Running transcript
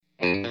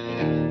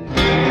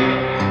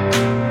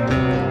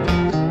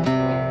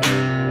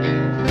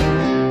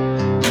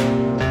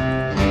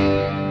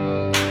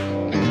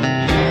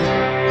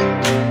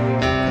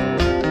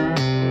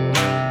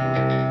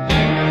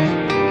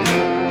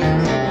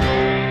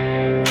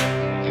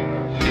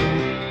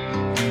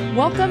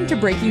Welcome to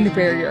Breaking the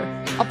Barrier,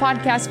 a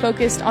podcast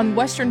focused on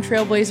Western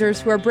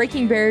trailblazers who are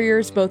breaking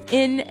barriers both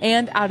in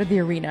and out of the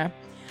arena.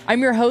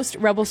 I'm your host,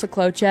 Rebel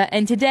Saklocha,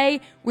 and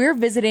today we're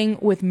visiting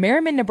with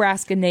Merriman,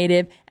 Nebraska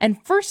native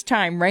and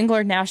first-time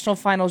Wrangler National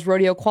Finals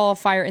rodeo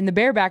qualifier in the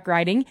bareback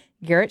riding,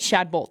 Garrett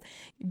Shadbolt.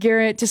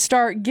 Garrett, to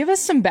start, give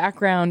us some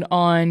background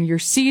on your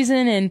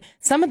season and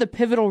some of the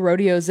pivotal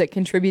rodeos that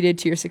contributed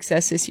to your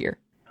success this year.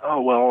 Oh,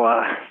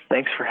 well,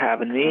 thanks for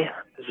having me.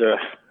 It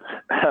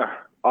was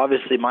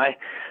obviously my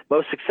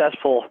most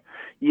successful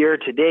year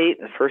to date,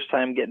 the first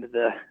time getting to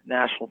the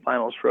National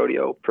Finals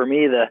rodeo. For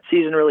me, the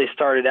season really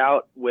started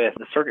out with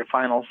the circuit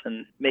finals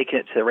and making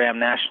it to the Ram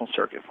National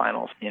Circuit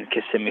Finals in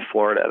Kissimmee,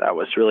 Florida. That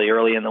was really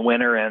early in the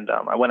winter, and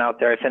I went out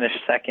there. I finished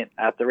second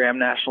at the Ram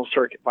National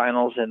Circuit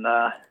Finals, and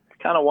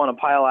kind of won a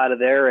pile out of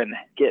there, and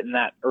getting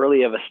that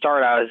early of a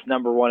start out as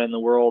number one in the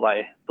world,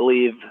 I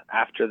believe,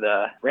 after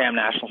the Ram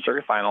National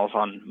Circuit Finals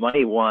on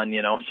Money One,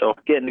 so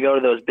getting to go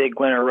to those big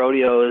winter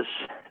rodeos,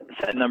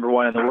 set number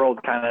one in the world,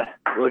 kind of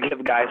will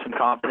give guys some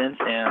confidence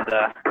and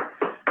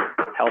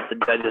help the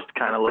judges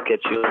kind of look at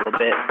you a little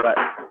bit. But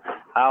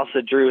I also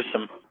drew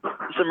some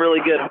really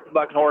good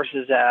bucking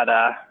horses at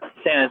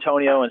San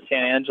Antonio and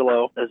San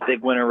Angelo, those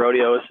big winter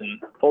rodeos, and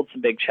pulled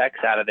some big checks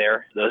out of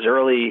there. Those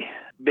early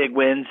big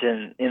wins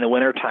in the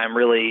wintertime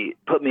really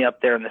put me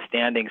up there in the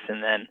standings,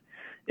 and then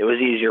it was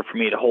easier for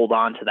me to hold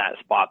on to that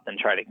spot than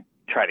try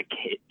to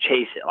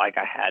chase it like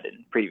I had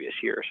in previous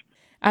years.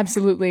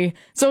 Absolutely.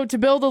 So to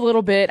build a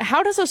little bit,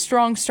 how does a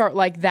strong start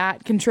like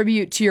that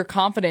contribute to your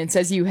confidence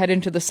as you head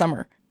into the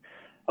summer?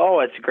 Oh,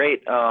 it's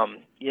great.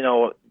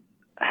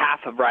 Half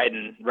of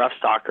riding rough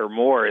stock or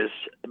more is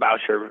about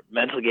your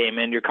mental game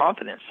and your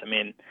confidence. I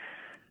mean,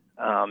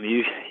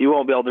 you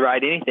won't be able to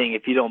ride anything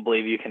if you don't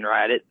believe you can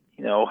ride it.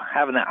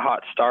 Having that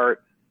hot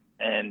start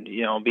and,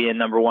 being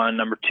number one,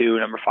 number two,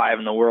 number five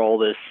in the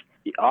world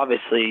is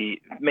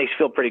obviously makes you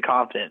feel pretty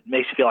confident.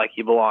 Makes you feel like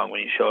you belong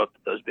when you show up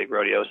at those big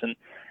rodeos.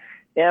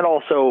 And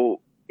also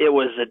it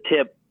was a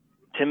tip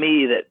to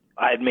me that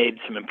I had made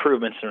some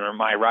improvements in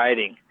my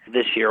riding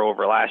this year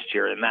over last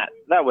year. And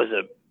that was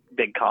a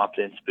big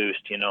confidence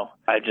boost.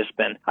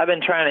 I've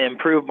been trying to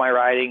improve my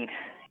riding.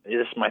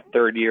 This is my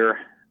third year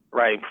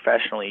riding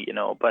professionally,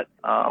 but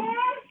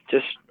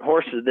just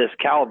horses of this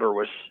caliber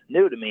was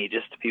new to me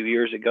just a few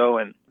years ago,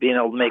 and being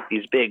able to make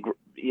these big,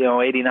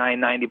 89,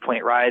 90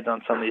 point rides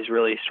on some of these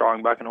really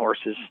strong bucking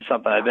horses,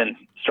 something I've been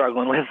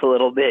struggling with a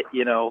little bit,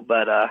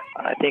 but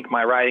I think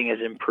my riding has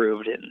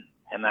improved,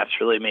 and that's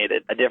really made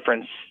a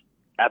difference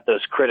at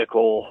those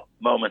critical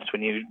moments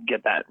when you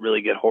get that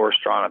really good horse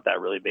drawn at that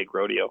really big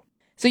rodeo.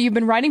 So you've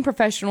been riding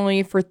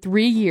professionally for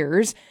 3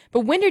 years, but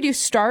when did you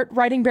start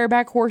riding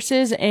bareback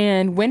horses,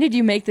 and when did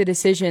you make the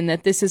decision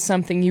that this is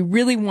something you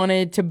really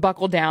wanted to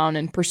buckle down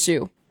and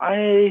pursue?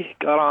 I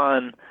got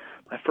on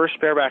my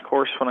first bareback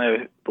horse when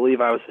I believe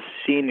I was a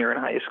senior in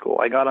high school.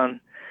 I got on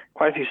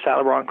quite a few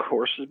saddle bronc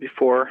horses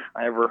before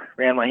I ever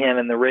ran my hand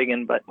in the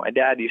rigging, but my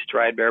dad used to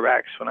ride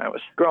barebacks when I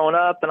was growing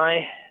up, and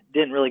I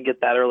didn't really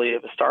get that early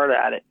of a start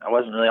at it. I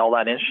wasn't really all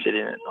that interested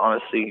in it,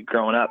 honestly,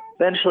 growing up.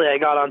 Eventually, I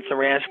got on some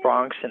ranch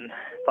broncs and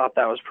thought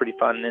that was pretty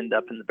fun and ended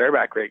up in the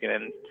bareback rigging.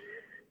 And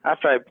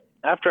after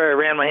I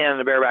ran my hand in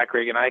the bareback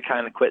rigging, I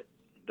kind of quit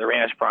the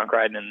ranch bronc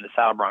riding and the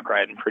saddle bronc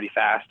riding pretty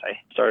fast. I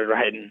started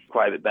riding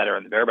quite a bit better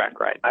in the bareback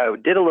ride. I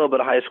did a little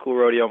bit of high school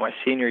rodeo my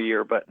senior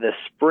year, but the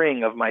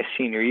spring of my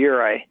senior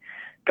year, I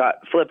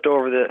got flipped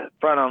over the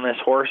front on this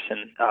horse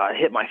and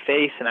hit my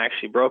face and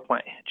actually broke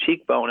my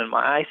cheekbone in my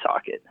eye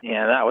socket.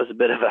 And that was a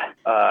bit of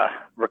a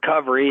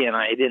recovery, and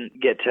I didn't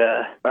get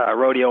to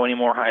rodeo any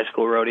more high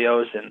school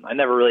rodeos, and I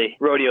never really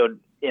rodeoed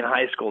in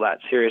high school that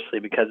seriously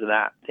because of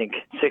that. I think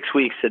 6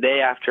 weeks a day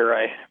after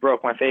I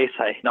broke my face,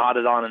 I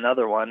nodded on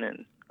another one,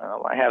 and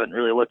I haven't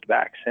really looked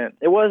back since.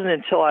 It wasn't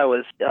until I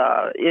was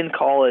in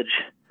college,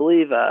 I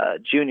believe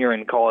junior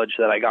in college,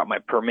 that I got my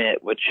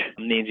permit, which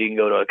means you can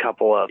go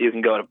to you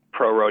can go to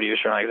pro rodeos.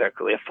 You're not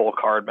exactly a full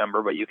card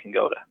member, but you can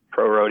go to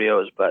pro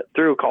rodeos. But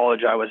through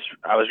college, I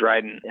was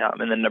riding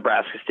in the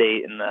Nebraska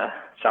State and the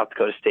South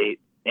Dakota State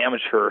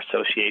amateur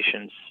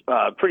associations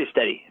pretty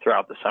steady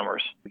throughout the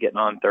summers, getting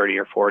on 30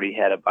 or 40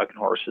 head of bucking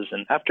horses.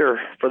 And for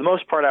the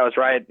most part, I was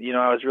riding,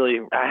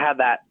 I had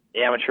that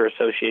amateur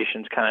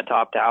associations kind of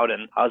topped out,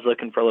 and I was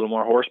looking for a little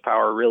more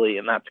horsepower, really,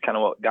 and that's kind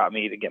of what got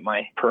me to get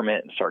my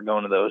permit and start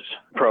going to those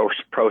pro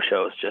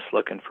shows, just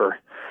looking for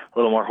a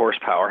little more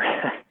horsepower.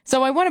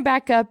 So I want to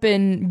back up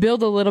and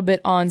build a little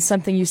bit on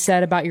something you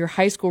said about your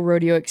high school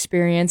rodeo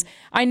experience.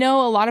 I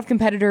know a lot of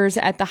competitors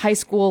at the high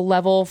school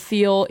level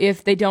feel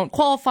if they don't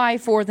qualify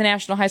for the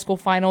National High School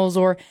Finals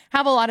or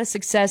have a lot of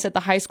success at the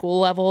high school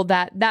level,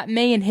 that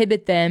may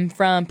inhibit them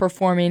from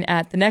performing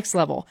at the next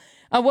level.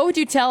 What would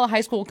you tell a high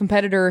school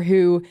competitor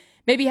who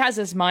maybe has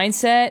this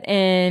mindset,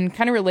 and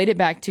kind of relate it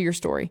back to your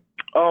story?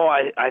 Oh,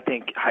 I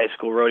think high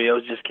school rodeo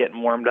is just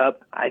getting warmed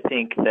up. I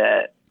think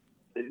that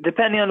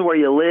depending on where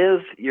you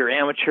live, your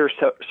amateur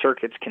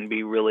circuits can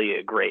be really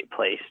a great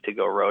place to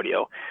go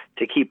rodeo,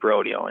 to keep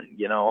rodeoing.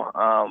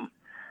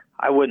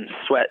 I wouldn't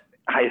sweat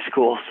high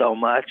school so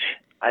much.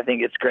 I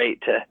think it's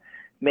great to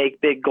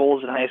make big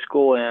goals in high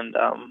school and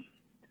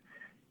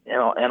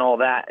all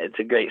that, it's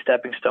a great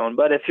stepping stone.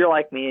 But if you're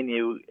like me and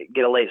you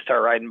get a late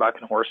start riding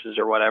bucking horses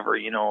or whatever,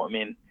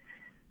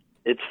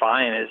 it's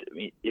fine.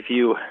 If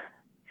you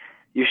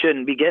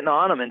shouldn't be getting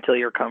on them until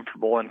you're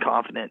comfortable and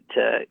confident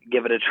to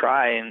give it a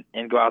try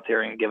and go out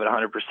there and give it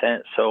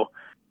 100%. So,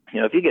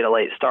 if you get a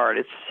late start,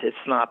 it's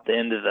not the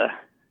end of the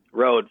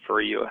road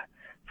for you,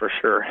 for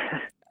sure.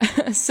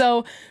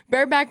 So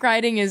bareback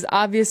riding is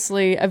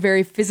obviously a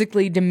very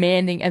physically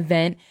demanding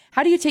event.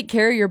 How do you take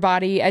care of your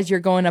body as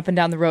you're going up and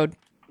down the road?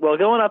 Well,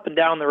 going up and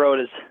down the road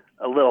is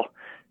a little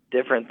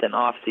different than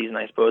off season,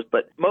 I suppose,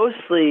 but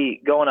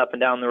mostly going up and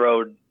down the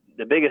road,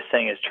 the biggest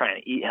thing is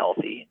trying to eat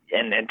healthy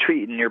and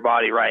treating your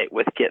body right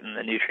with getting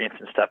the nutrients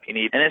and stuff you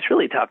need. And it's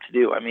really tough to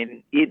do.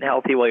 Eating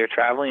healthy while you're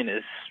traveling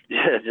is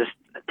just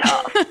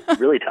tough,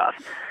 really tough.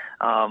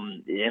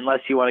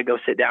 Unless you want to go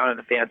sit down at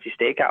a fancy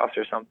steakhouse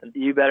or something,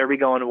 you better be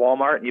going to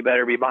Walmart and you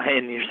better be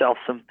buying yourself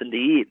something to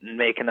eat and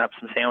making up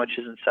some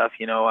sandwiches and stuff.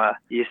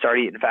 You start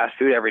eating fast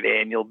food every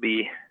day and you'll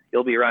be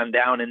run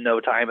down in no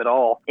time at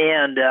all.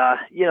 And,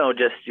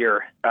 just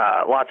your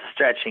lots of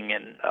stretching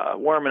and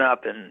warming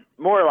up and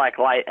more like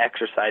light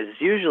exercises.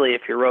 Usually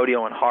if you're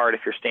rodeoing hard,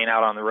 if you're staying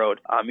out on the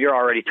road, you're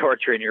already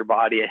torturing your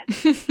body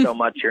so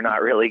much you're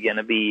not really going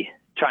to be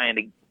trying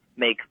to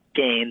make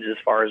gains as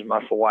far as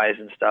muscle-wise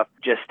and stuff,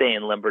 just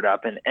staying limbered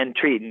up and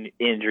treating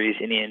any injuries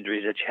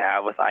that you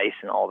have with ice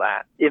and all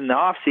that. In the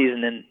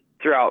off-season and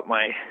throughout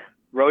my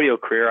rodeo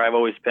career, I've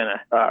always been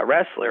a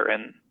wrestler,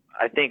 and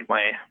I think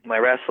my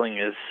wrestling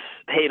is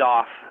paid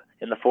off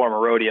in the form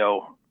of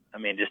rodeo,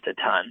 just a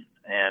ton.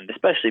 And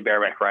especially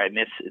bareback riding,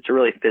 it's a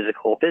really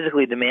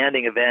physically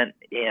demanding event,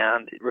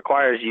 and it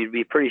requires you to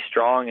be pretty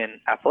strong and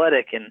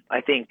athletic. And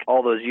I think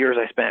all those years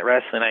I spent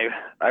wrestling,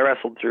 I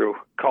wrestled through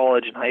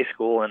college and high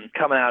school, and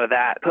coming out of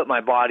that, put my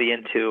body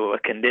into a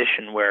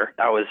condition where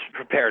I was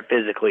prepared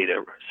physically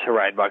to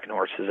ride bucking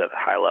horses at a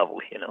high level,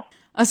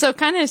 So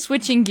kind of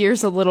switching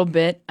gears a little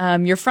bit,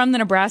 you're from the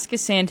Nebraska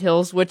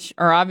Sandhills, which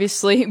are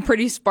obviously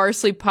pretty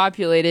sparsely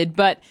populated,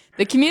 but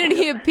the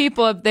community of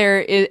people up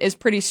there is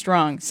pretty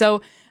strong.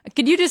 So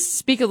could you just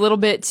speak a little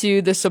bit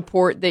to the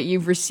support that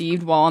you've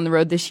received while on the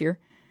road this year?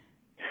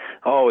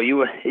 Oh, you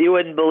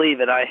wouldn't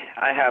believe it. I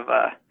have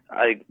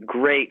a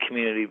great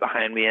community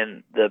behind me,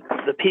 and the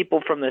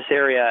people from this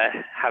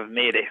area have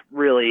made it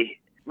really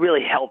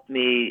helped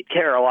me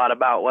care a lot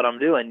about what I'm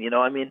doing.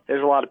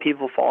 There's a lot of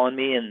people following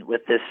me, and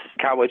with this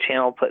Cowboy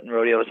Channel putting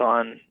rodeos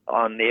on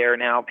the air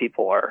now,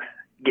 people are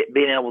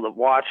being able to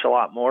watch a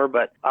lot more.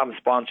 But I'm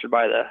sponsored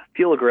by the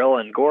Fuel Grill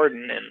in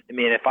Gordon, and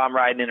if I'm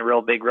riding in a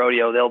real big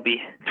rodeo, there'll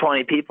be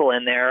 20 people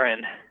in there,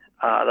 and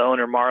the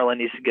owner, Marlon,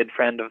 he's a good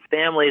friend of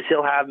families.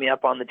 He'll have me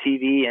up on the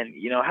TV, and,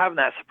 having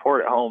that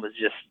support at home is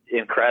just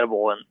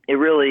incredible. And it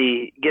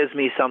really gives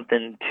me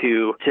something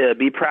to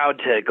be proud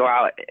to go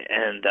out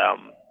and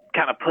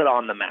kind of put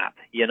on the map.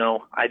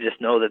 I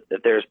just know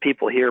that there's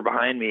people here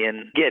behind me,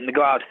 and getting to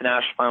go out to the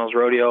National Finals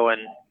Rodeo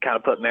and kind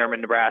of put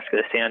Merriman, Nebraska,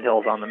 the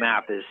Sandhills on the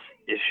map is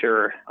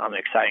sure an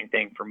exciting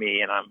thing for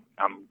me, and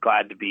I'm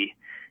glad to be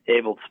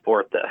able to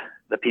support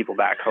the people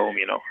back home,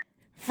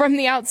 From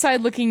the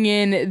outside looking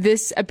in,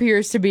 this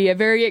appears to be a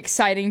very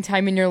exciting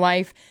time in your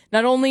life.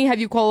 Not only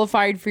have you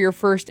qualified for your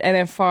first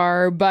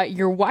NFR, but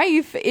your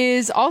wife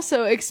is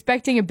also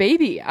expecting a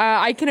baby.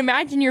 I can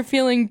imagine you're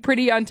feeling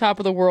pretty on top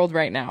of the world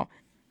right now.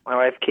 My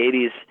wife,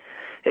 Katie's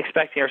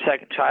expecting her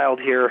second child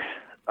here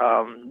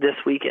this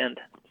weekend.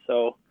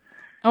 So,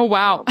 oh,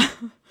 wow.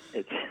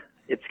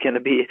 It's going to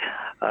be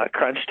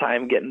crunch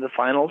time getting to the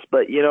finals,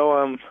 but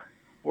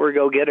we're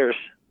go-getters.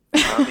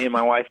 Me and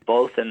my wife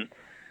both, and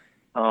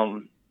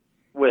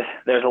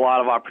there's a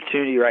lot of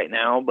opportunity right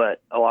now,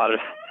 but a lot of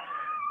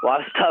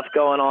stuff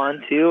going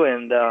on too,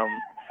 and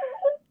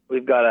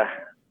we've got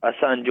a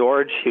son,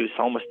 George, who's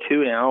almost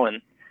 2 now,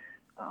 and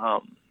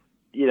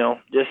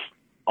just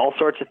all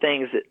sorts of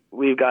things that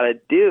we've got to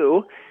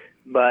do.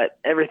 But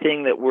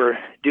everything that we're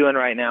doing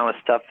right now is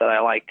stuff that I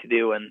like to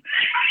do, and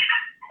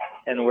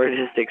we're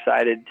just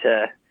excited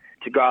to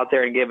go out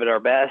there and give it our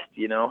best,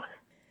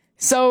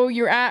 So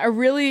you're at a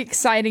really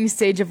exciting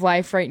stage of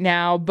life right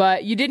now,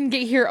 but you didn't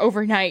get here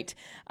overnight.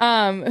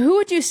 Who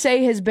would you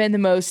say has been the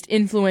most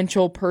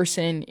influential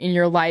person in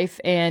your life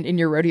and in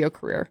your rodeo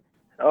career?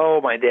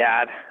 Oh, my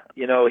dad.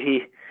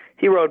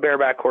 He rode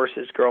bareback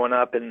horses growing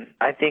up, and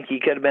I think he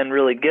could have been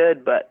really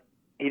good, but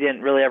he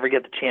didn't really ever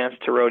get the chance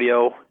to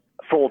rodeo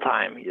full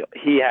time.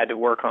 He had to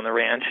work on the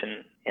ranch,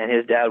 and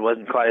his dad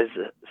wasn't quite as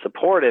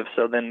supportive.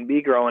 So then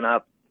me growing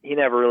up, he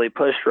never really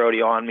pushed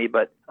rodeo on me.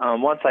 But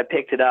once I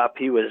picked it up,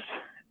 he was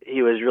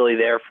really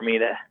there for me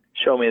to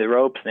show me the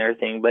ropes and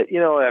everything. But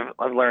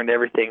I've learned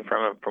everything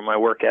from my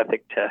work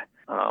ethic to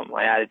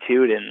my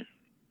attitude, and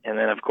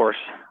then of course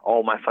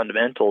all my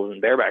fundamentals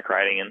in bareback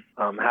riding,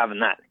 and having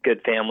that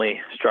good family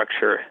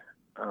structure.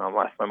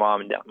 My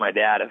mom and my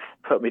dad have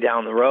put me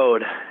down the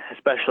road,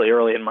 especially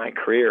early in my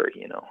career,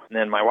 And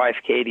then my wife,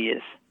 Katie,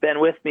 has been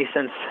with me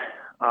since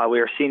we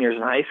were seniors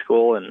in high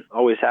school, and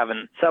always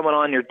having someone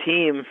on your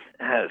team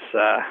has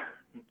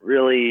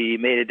really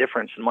made a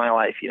difference in my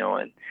life,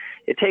 and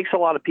it takes a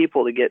lot of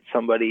people to get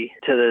somebody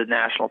to the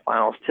national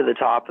finals, to the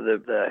top of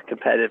the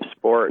competitive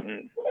sport,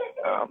 and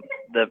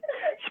the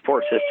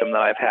support system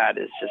that I've had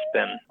has just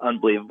been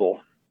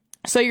unbelievable.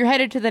 So you're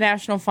headed to the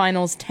national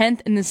finals,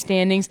 10th in the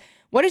standings.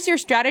 What is your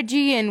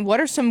strategy, and what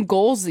are some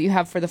goals that you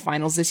have for the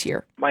finals this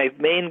year? My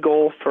main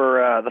goal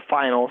for the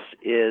finals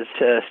is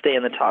to stay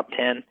in the top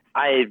 10.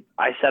 I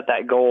set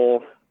that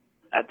goal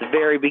at the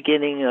very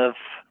beginning of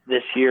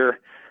this year.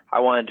 I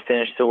wanted to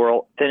finish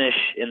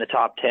in the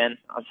top 10.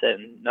 I'm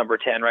sitting number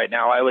 10 right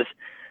now. I was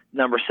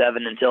number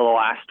 7 until the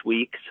last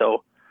week,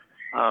 so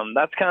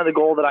that's kind of the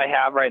goal that I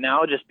have right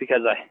now. Just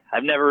because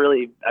I've never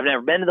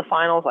been to the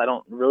finals. I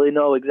don't really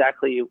know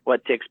exactly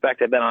what to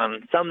expect. I've been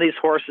on some of these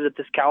horses at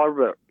this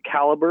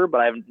caliber,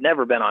 but I've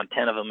never been on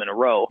 10 of them in a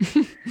row.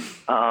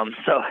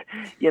 So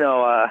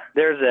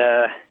there's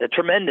a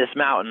tremendous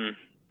mountain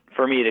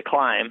for me to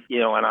climb,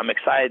 and I'm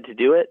excited to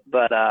do it,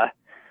 but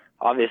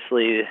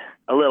obviously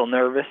a little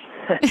nervous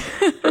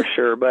for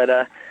sure.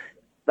 But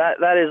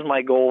that is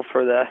my goal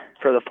for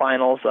the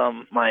finals.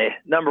 My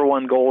number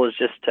one goal is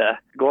just to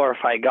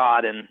glorify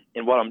God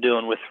in what I'm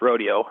doing with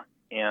rodeo,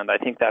 and I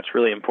think that's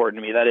really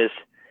important to me. That is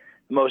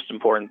the most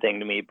important thing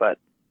to me. But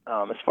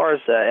as far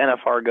as the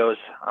NFR goes,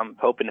 I'm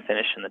hoping to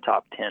finish in the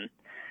top 10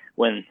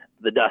 when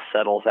the dust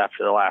settles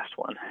after the last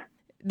one.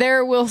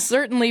 There will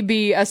certainly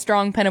be a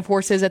strong pen of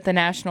horses at the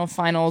national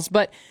finals,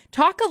 but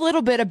talk a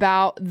little bit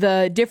about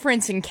the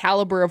difference in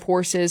caliber of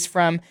horses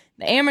from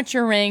the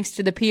amateur ranks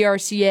to the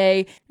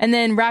PRCA, and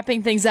then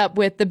wrapping things up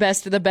with the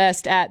best of the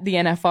best at the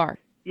NFR.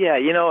 Yeah,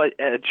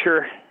 at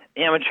your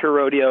amateur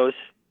rodeos,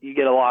 you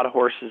get a lot of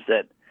horses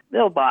that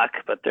they'll buck,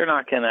 but they're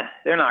not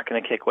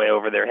gonna kick way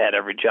over their head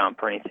every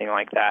jump or anything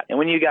like that. And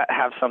when you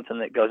have something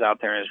that goes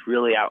out there and is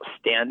really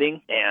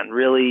outstanding and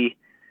really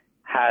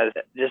has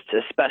just a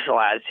special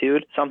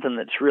attitude, something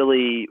that's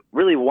really,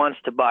 really wants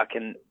to buck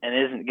and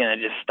isn't going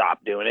to just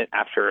stop doing it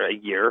after a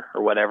year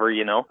or whatever,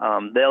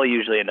 they'll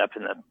usually end up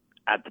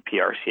at the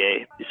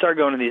PRCA. You start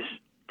going to these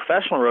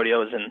professional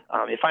rodeos and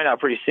you find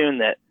out pretty soon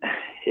that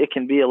it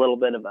can be a little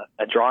bit of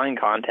a drawing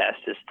contest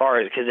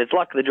because it's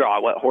luck of the draw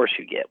what horse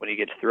you get when you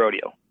get to the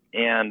rodeo.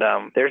 And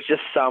there's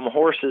just some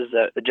horses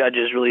that the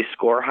judges really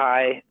score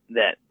high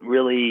that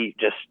really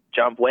just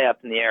jump way up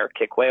in the air,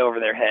 kick way over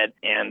their head,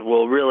 and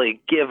will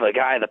really give a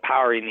guy the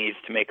power he needs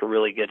to make a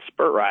really good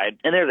spurt ride.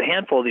 And there's a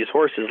handful of these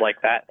horses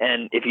like that.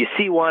 And if you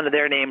see one of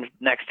their names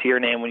next to your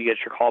name when you get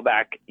your call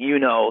back, you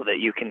know that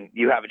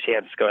you have a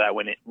chance to go to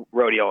that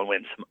rodeo and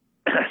win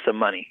some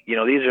money.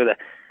 These are the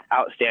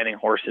outstanding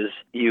horses.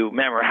 You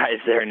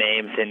memorize their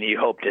names and you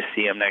hope to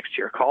see them next to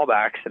your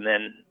callbacks. And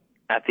then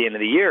at the end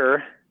of the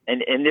year,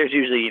 and there's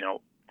usually,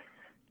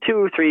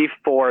 2, 3,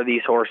 4 of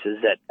these horses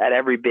at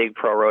every big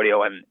pro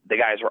rodeo, and the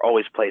guys are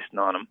always placing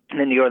on them. And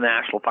then you go to the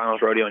National Finals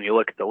Rodeo and you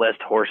look at the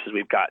list of horses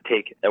we've got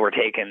that were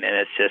taken, and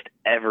it's just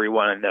every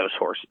one of those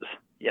horses,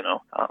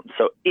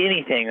 So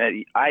anything that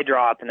I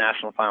draw at the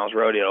National Finals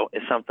Rodeo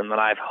is something that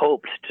I've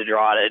hoped to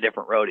draw at a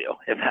different rodeo,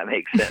 if that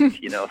makes sense,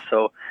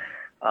 So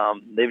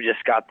they've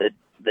just got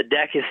the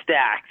deck is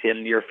stacked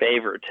in your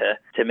favor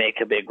to make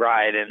a big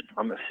ride, and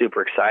I'm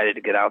super excited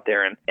to get out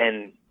there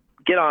and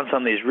get on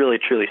some of these really,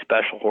 truly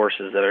special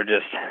horses that are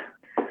just,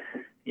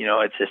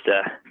 it's just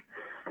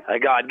a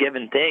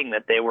God-given thing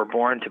that they were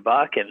born to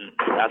buck, and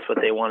that's what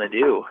they want to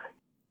do.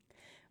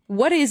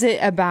 What is it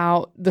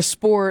about the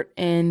sport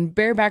and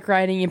bareback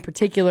riding in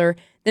particular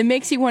that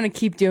makes you want to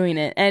keep doing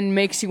it and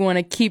makes you want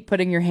to keep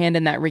putting your hand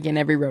in that ring in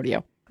every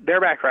rodeo?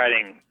 Bareback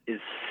riding is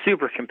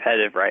super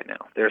competitive right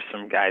now. There's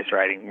some guys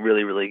riding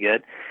really, really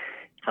good.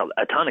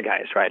 A ton of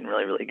guys riding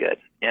really, really good.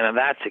 And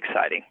that's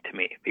exciting to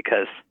me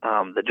because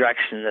the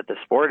direction that the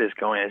sport is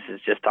going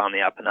is just on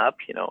the up and up.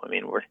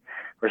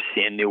 We're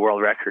seeing new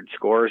world record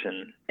scores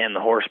and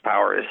the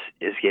horsepower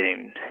is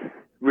getting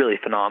really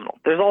phenomenal.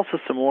 There's also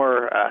some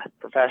more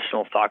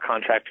professional stock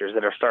contractors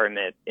that are starting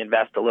to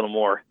invest a little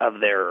more of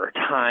their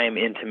time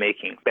into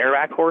making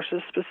bareback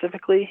horses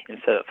specifically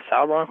instead of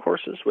saddle bronc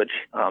horses, which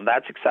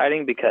that's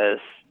exciting because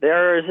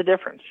there is a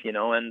difference,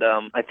 and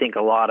I think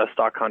a lot of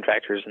stock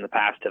contractors in the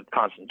past have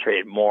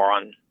concentrated more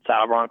on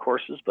saddle bronc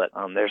horses, but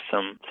there's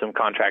some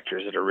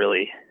contractors that are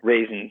really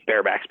raising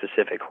bareback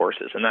specific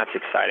horses, and that's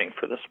exciting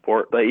for the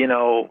sport. But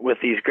with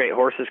these great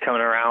horses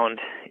coming around,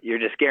 you're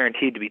just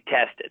guaranteed to be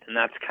tested, and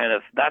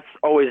that's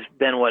always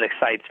been what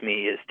excites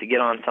me, is to get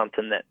on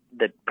something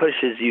that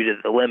pushes you to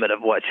the limit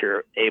of what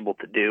you're able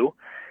to do.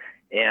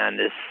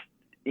 And as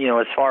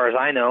far as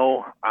I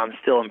know, I'm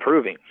still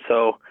improving,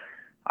 so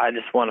I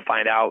just want to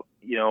find out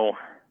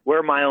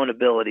where my own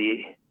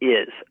ability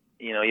is.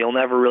 You'll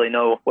never really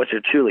know what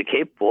you're truly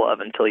capable of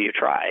until you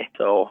try.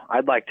 So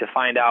I'd like to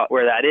find out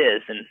where that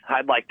is, and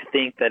I'd like to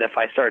think that if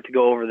I start to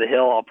go over the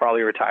hill, I'll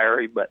probably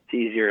retire, but it's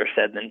easier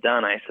said than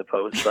done, I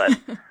suppose. But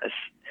as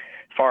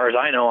far as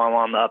I know, I'm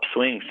on the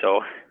upswing,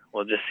 so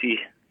we'll just see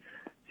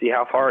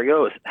how far it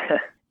goes.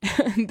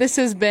 This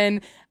has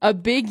been a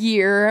big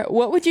year.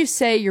 What would you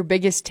say your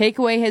biggest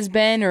takeaway has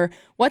been, or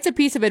what's a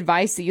piece of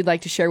advice that you'd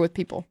like to share with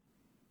people?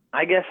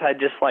 I guess I'd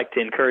just like to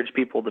encourage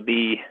people to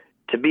be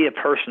a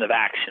person of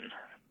action.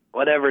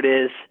 Whatever it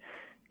is,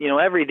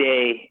 every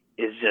day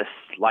is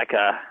just like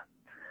a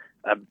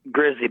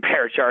grizzly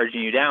bear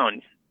charging you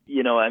down.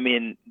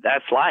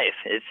 That's life.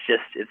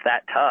 It's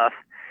that tough.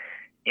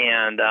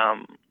 And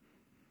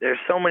there's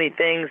so many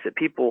things that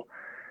people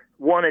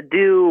want to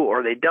do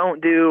or they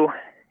don't do,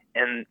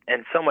 and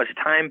so much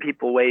time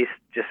people waste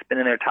just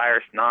spinning their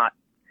tires, not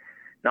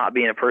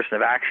being a person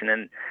of action.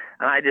 And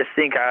I just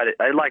think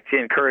I'd like to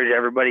encourage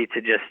everybody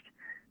to just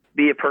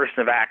be a person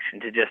of action,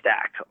 to just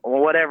act.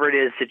 Whatever it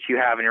is that you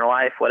have in your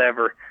life,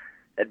 whatever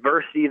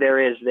adversity there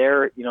is,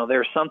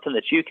 there's something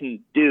that you can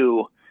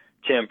do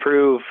to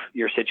improve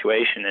your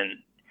situation.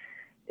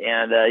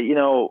 And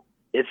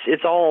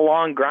it's all a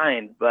long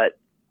grind, but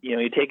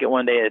you take it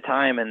one day at a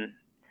time, and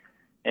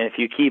if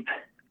you keep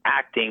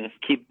acting,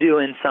 keep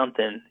doing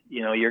something,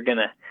 you're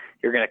gonna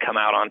come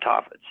out on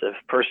top. It's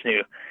a person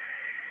who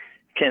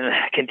can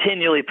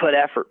continually put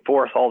effort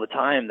forth all the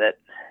time that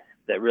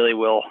really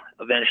will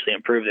eventually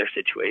improve their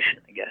situation,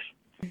 I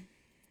guess.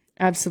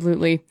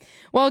 Absolutely.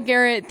 Well,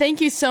 Garrett,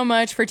 thank you so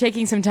much for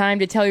taking some time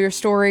to tell your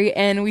story,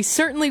 and we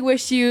certainly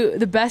wish you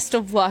the best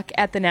of luck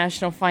at the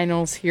national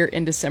finals here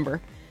in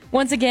December.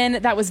 Once again,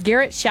 that was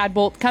Garrett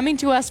Shadbolt coming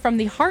to us from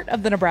the heart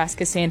of the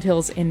Nebraska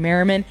Sandhills in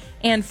Merriman,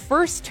 and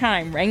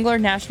first-time Wrangler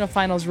National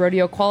Finals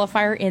Rodeo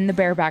qualifier in the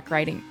bareback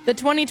riding. The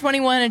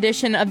 2021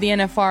 edition of the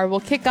NFR will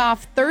kick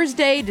off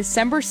Thursday,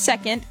 December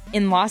 2nd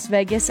in Las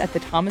Vegas at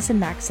the Thomas &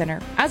 Mack Center.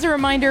 As a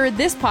reminder,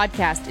 this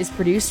podcast is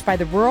produced by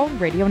the Rural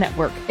Radio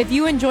Network. If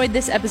you enjoyed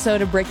this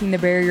episode of Breaking the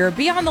Barrier,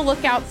 be on the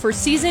lookout for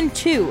Season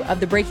 2 of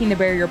the Breaking the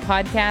Barrier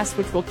podcast,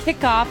 which will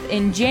kick off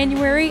in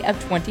January of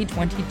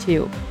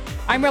 2022.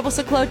 I'm Rebel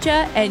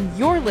Saklocha, and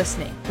you're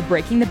listening to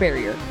Breaking the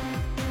Barrier.